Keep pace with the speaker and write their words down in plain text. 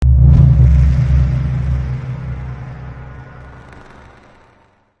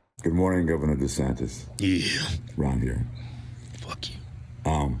Good morning, Governor DeSantis. Yeah. Ron here. Fuck you.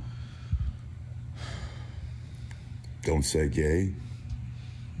 Don't say gay.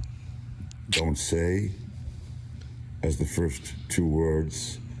 Don't say as the first two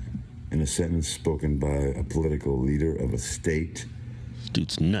words in a sentence spoken by a political leader of a state.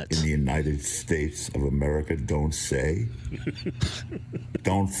 Dude's nuts. In the United States of America, don't say.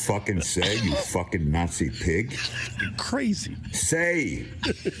 Don't fucking say, you fucking Nazi pig. You're crazy. Say.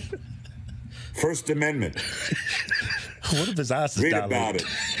 First Amendment. What if his eyes is Read dilated? about it.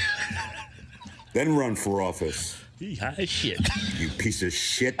 Then run for office. He high as shit. You piece of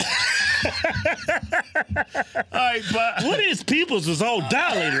shit. All right, but what is Peoples was all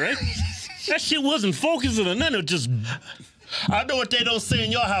dilated, right? That shit wasn't focusing or nothing. It was just. I know what they don't say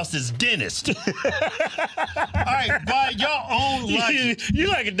in your house is dentist. All right, by your own logic. You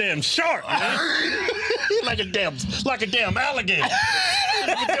like a damn shark, man. like a damn alligator.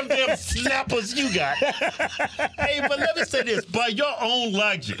 With them damn snappers you got. Hey, but let me say this. By your own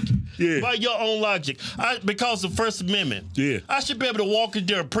logic. Yeah. By your own logic. Because of the First Amendment. Yeah. I should be able to walk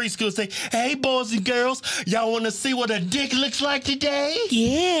into a preschool and say, hey, boys and girls, y'all want to see what a dick looks like today?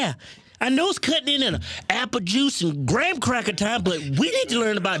 Yeah. I know it's cutting in apple juice and graham cracker time, but we need to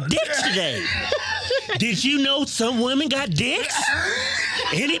learn about dicks today. Did you know some women got dicks?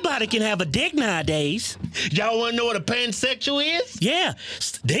 Anybody can have a dick nowadays. Y'all want to know what a pansexual is? Yeah,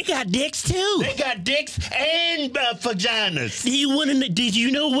 they got dicks too. They got dicks and vaginas. Did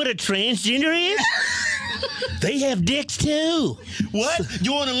you know what a transgender is? They have dicks too. What?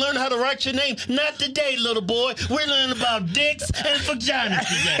 You want to learn how to write your name? Not today, little boy. We're learning about dicks and vaginas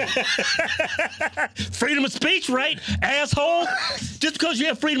today. Freedom of speech, right, asshole? Just because you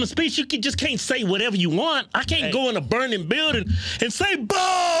have freedom of speech, you just can't say whatever you want. I can't go in a burning building and say,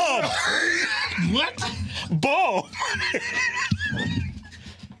 Bob! What? Bob!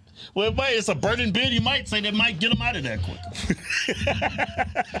 Well, wait, it's a burning building. You might say that might get them out of there quick.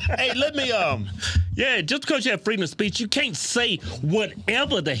 Hey, let me, Yeah, just because you have freedom of speech, you can't say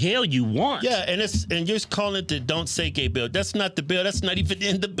whatever the hell you want. Yeah, and you're calling it the Don't Say Gay bill. That's not the bill. That's not even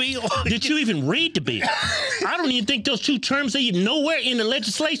in the bill. Did you even read the bill? I don't even think those two terms are even nowhere in the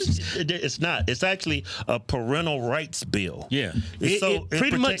legislation. It's not. It's actually a parental rights bill. Yeah. It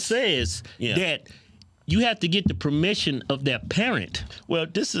pretty much says that you have to get the permission of their parent. Well,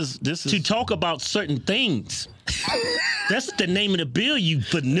 this is to talk about certain things. That's the name of the bill, you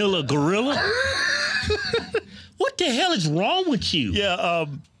vanilla gorilla. What the hell is wrong with you? Yeah.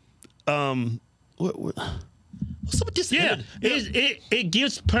 What's up with this? Yeah, it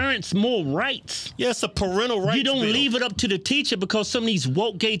gives parents more rights. Yeah, it's a parental rights. You don't bill. leave it up to the teacher because some of these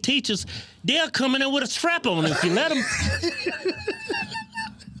woke gay teachers, they're coming in with a strap on if you let them.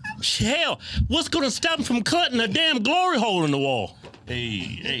 Hell, what's going to stop them from cutting a damn glory hole in the wall?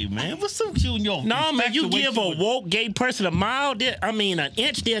 Hey, man, what's up with you and your... No, man, you give a woke gay person a mile, an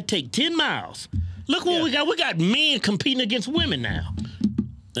inch, they'll take 10 miles. Look what we got. We got men competing against women now.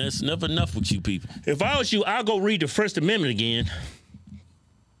 That's never enough with you people. If I was you, I'll go read the First Amendment again.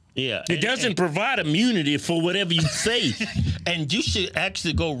 Yeah. It doesn't provide immunity for whatever you say. And you should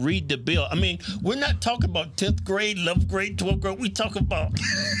actually go read the bill. I mean, we're not talking about 10th grade, 11th grade, 12th grade. We talking about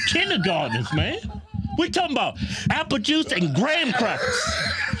kindergartners, man. We talking about apple juice and graham crackers.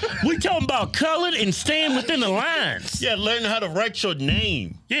 We talking about colored and staying within the lines. Yeah, learning how to write your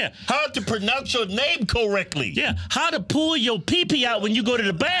name. Yeah. How to pronounce your name correctly. Yeah. How to pull your pee-pee out when you go to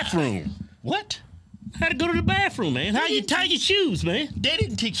the bathroom. What? How to go to the bathroom, man. How you tie your shoes, man. They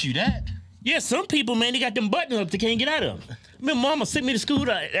didn't teach you that. Yeah, some people, man, they got them buttons up, they can't get out of them. My mama sent me to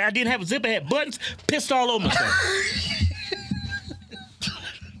school, I didn't have a zipper, I had buttons, pissed all over myself.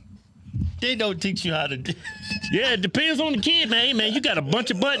 They don't teach you how to do. Yeah, it depends on the kid, man. Man, you got a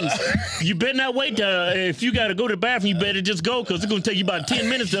bunch of buttons. You better not wait if you got to go to the bathroom, you better just go because it's going to take you about 10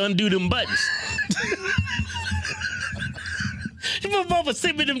 minutes to undo them buttons. My mama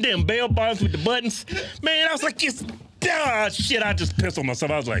sent me them damn bell bottoms with the buttons. Man, I was like, shit, I just pissed on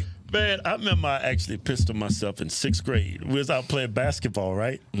myself. I was like, man, I remember I actually pissed on myself in 6th grade. We was out playing basketball,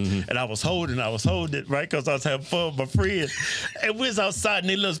 right? Mm-hmm. And I was holding it, right? Because I was having fun with my friends. And we was outside and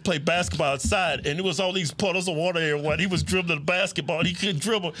they let us play basketball outside. And there was all these puddles of water everywhere. He was dribbling the basketball and he couldn't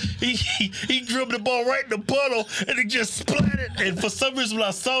dribble. He dribbled the ball right in the puddle and it just splattered. And for some reason when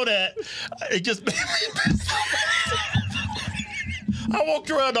I saw that, it just made me piss off. I walked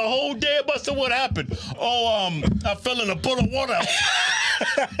around the whole day. I said, what happened? Oh, I fell in a puddle of water.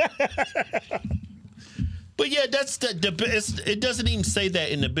 But yeah, that's it doesn't even say that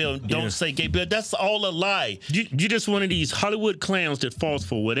in the bill. Don't say gay bill. That's all a lie. You just one of these Hollywood clowns that falls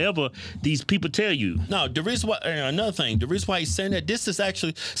for whatever these people tell you. No, the reason why, another thing, the reason why he's saying that, this is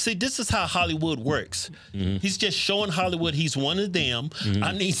actually, this is how Hollywood works. He's just showing Hollywood he's one of them.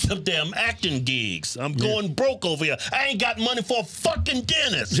 I need some damn acting gigs. I'm going broke over here. I ain't got money for a fucking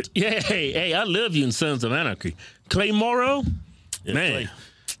dentist. Yeah, hey, I love you in Sons of Anarchy. Clay Morrow, man. Clay.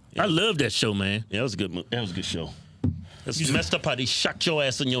 I love that show, man. Yeah, that was a good show. It's messed up how they shot your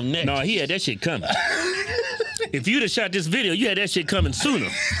ass in your neck. No, he had that shit coming. If you'd have shot this video, you had that shit coming sooner.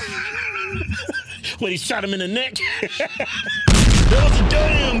 When he shot him in the neck. That was a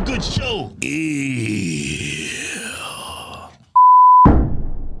damn good show.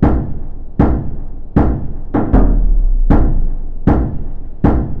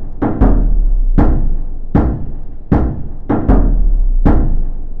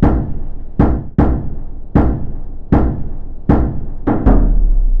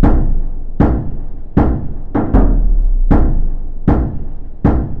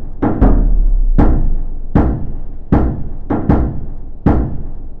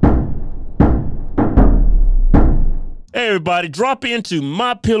 Everybody, drop into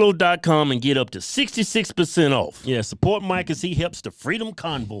mypillow.com and get up to 66% off. Yeah, support Mike as he helps the Freedom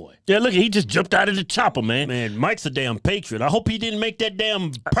Convoy. Yeah, look, he just jumped out of the chopper, man. Man, Mike's a damn patriot. I hope he didn't make that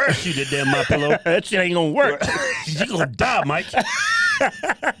damn parachute that damn My Pillow. That shit ain't gonna work. You gonna die, Mike.